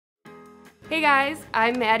Hey guys,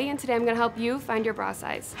 I'm Maddie and today I'm going to help you find your bra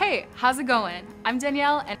size. Hey, how's it going? I'm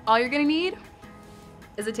Danielle and all you're going to need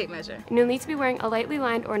is a tape measure. And you'll need to be wearing a lightly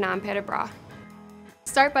lined or non-padded bra.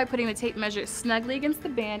 Start by putting the tape measure snugly against the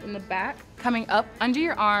band in the back, coming up under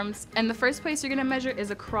your arms, and the first place you're going to measure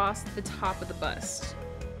is across the top of the bust.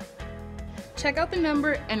 Check out the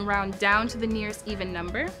number and round down to the nearest even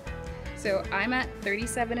number. So I'm at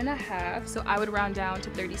 37.5, so I would round down to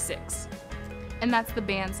 36. And that's the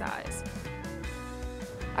band size.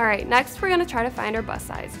 Alright, next we're going to try to find our bust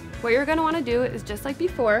size. What you're going to want to do is just like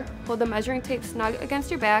before, hold the measuring tape snug against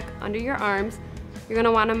your back, under your arms. You're going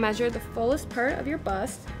to want to measure the fullest part of your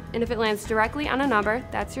bust, and if it lands directly on a number,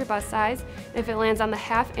 that's your bust size. And if it lands on the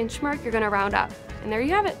half-inch mark, you're going to round up. And there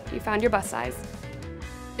you have it, you found your bust size.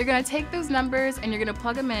 You're going to take those numbers and you're going to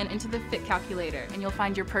plug them into the fit calculator, and you'll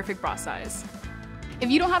find your perfect bra size. If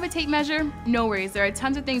you don't have a tape measure, no worries, there are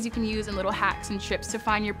tons of things you can use and little hacks and tricks to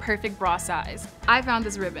find your perfect bra size. I found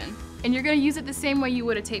this ribbon, and you're going to use it the same way you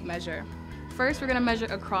would a tape measure. First, we're going to measure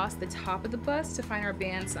across the top of the bust to find our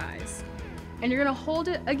band size. And you're going to hold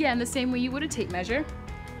it, again, the same way you would a tape measure.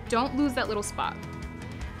 Don't lose that little spot.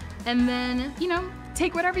 And then,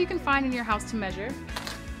 take whatever you can find in your house to measure.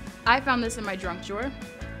 I found this in my junk drawer.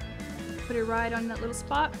 Put it right on that little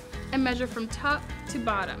spot and measure from top to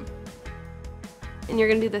bottom. And you're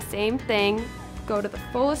going to do the same thing, go to the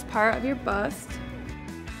fullest part of your bust.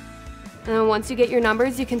 And then once you get your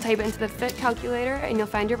numbers, you can type it into the fit calculator and you'll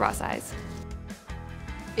find your bra size.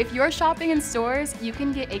 If you're shopping in stores, you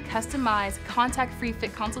can get a customized, contact-free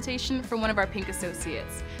fit consultation from one of our Pink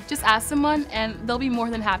associates. Just ask someone and they'll be more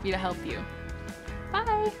than happy to help you.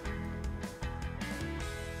 Bye!